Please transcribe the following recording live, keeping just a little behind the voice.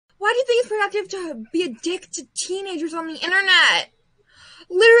Why do you think it's productive to be a dick to teenagers on the internet?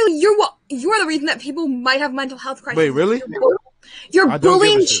 Literally, you're the reason that people might have mental health crises. Wait, really? You're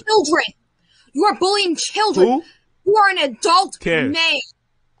bullying children. You are bullying children. Who? You are an adult man.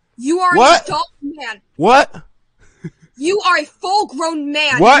 You are an adult man. What? You are a full-grown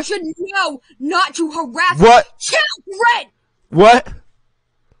man. What? You should know not to harass children. What?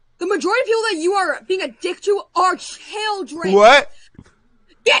 The majority of people that you are being a dick to are children. What?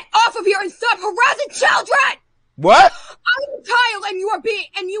 Get off of here and stop harassing children. What? I'm a child, and you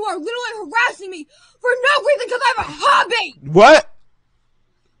are literally harassing me for no reason because I have a hobby. What?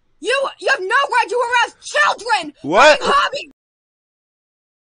 You have no right to harass children. What? Hobby.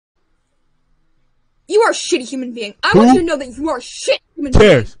 You are a shitty human being. I want you to know that you are a shitty human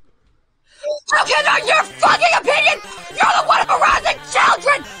being. How can I your fucking opinion? You're the one harassing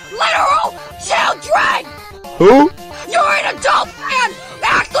children! Literal children! Who? You're an adult man!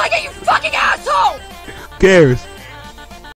 Act like it, you fucking asshole! Cares?